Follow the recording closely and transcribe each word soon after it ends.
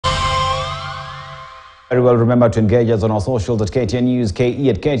Very well, remember to engage us on our socials at KTN News, KE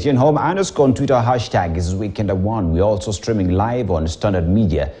at KTN Home, and us on Twitter, hashtag is Weekend1. We're also streaming live on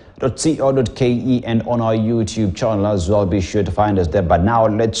standardmedia.co.ke and on our YouTube channel as well. Be sure to find us there. But now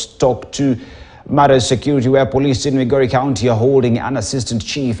let's talk to matters security, where police in Migori County are holding an assistant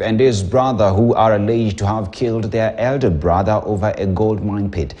chief and his brother who are alleged to have killed their elder brother over a gold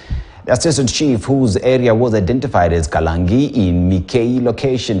mine pit. The assistant chief, whose area was identified as Kalangi in Mikei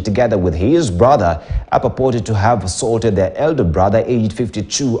location, together with his brother, are purported to have assaulted their elder brother, aged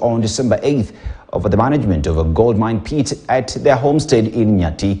 52, on December 8th over the management of a gold mine pit at their homestead in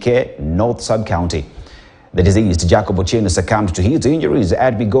Nyatike, North Sub-County. The deceased, Jacob Ochieng, succumbed to his injuries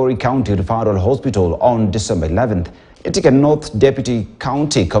at Migori County Referral Hospital on December 11th. Nyatike North Deputy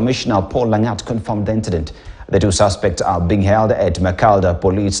County Commissioner Paul Langat confirmed the incident. The two suspects are being held at Makalda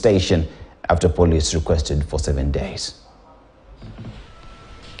Police Station after police requested for 7 days.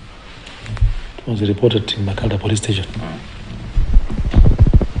 It was reported in Makalda Police Station.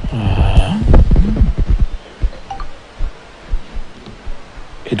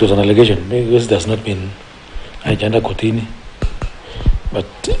 It was an allegation because it has not been agenda Kotini, but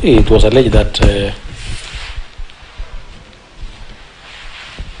it was alleged that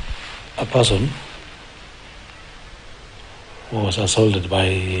a person was assaulted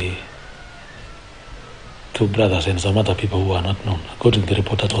by two brothers and some other people who are not known, according to the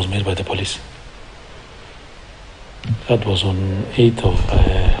report that was made by the police. That was on 8th of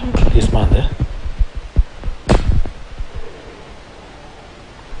this month.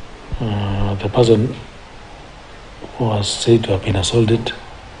 The person was said to have been assaulted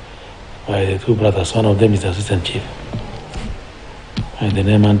by the two brothers. One of them is the assistant chief, and the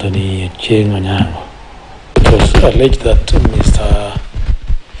name Anthony Cheng Onyango. It was alleged that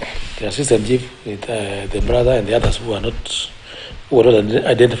the assistant chief, with the brother and the others who were not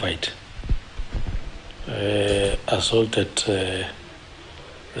identified, assaulted the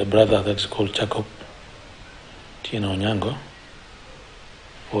brother that is called Jacob Onyango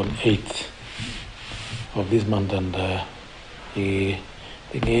on 8th of this month, and he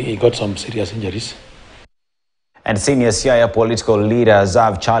got some serious injuries. And senior Siaya political leaders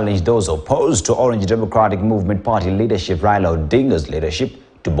have challenged those opposed to Orange Democratic Movement Party leadership, Raila Odinga's leadership,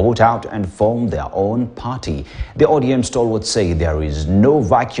 to vote out and form their own party. The ODM stalwarts say there is no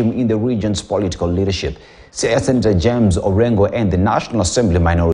vacuum in the region's political leadership. Senator James Orengo and the National Assembly Minority